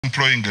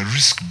Employing a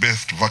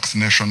risk-based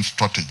vaccination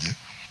strategy.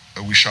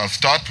 We shall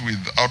start with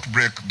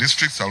outbreak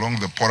districts along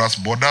the porous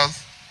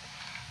borders,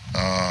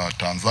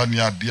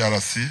 Tanzania,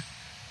 DRC,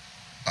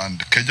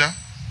 and Kenya.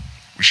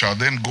 We shall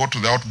then go to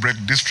the outbreak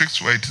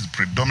districts where it is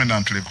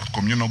predominantly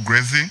communal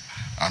grazing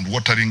and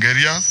watering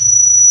areas.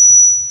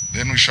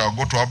 Then we shall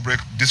go to outbreak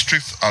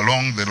districts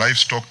along the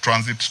livestock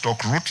transit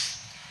stock routes.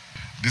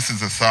 This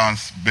is a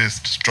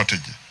science-based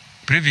strategy.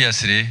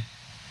 Previously,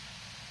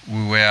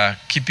 we were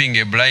keeping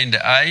a blind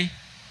eye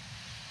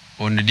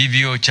on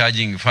DVO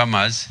charging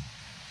farmers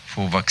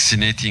for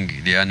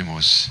vaccinating the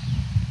animals,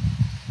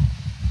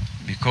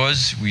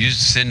 because we used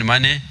to send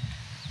money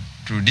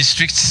to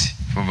districts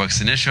for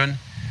vaccination,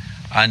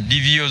 and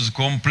DVOs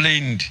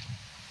complained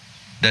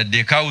that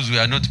the cows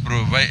were not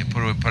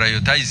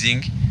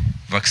prioritizing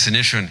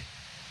vaccination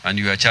and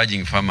you are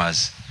charging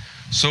farmers.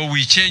 So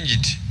we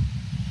changed,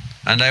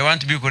 and I want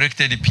to be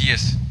corrected,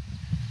 PS.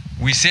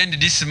 We send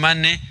this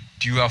money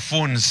to your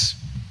phones,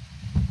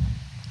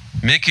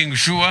 making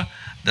sure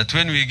that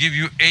when we give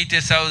you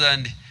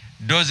 80,000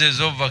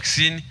 doses of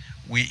vaccine,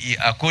 we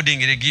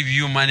accordingly give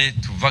you money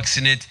to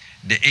vaccinate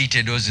the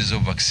 80 doses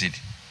of vaccine.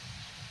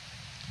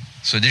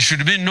 So there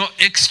should be no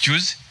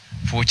excuse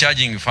for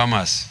charging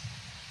farmers.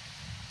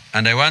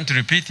 And I want to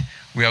repeat,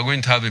 we are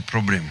going to have a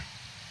problem.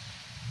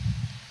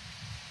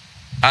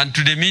 And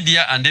to the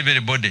media and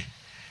everybody,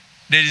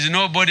 there is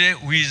nobody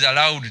who is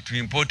allowed to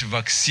import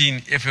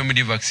vaccine,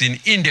 FMD vaccine,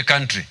 in the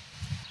country.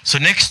 So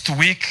next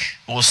week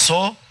or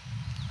so,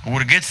 we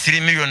will get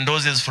 3 million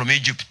doses from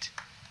Egypt.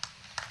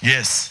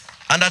 Yes.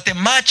 And at a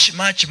much,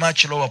 much,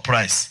 much lower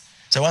price.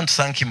 So I want to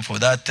thank him for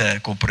that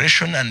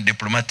cooperation and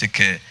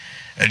diplomatic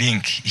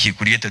link he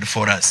created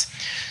for us.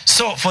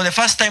 So for the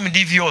first time,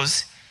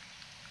 DVOs,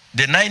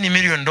 the 90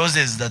 million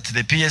doses that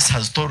the PS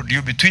has told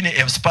you between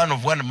a span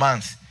of 1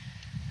 month,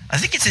 I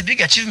think it's a big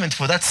achievement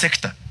for that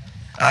sector.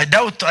 I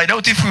doubt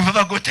if we've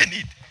ever gotten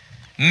it.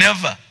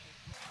 Never.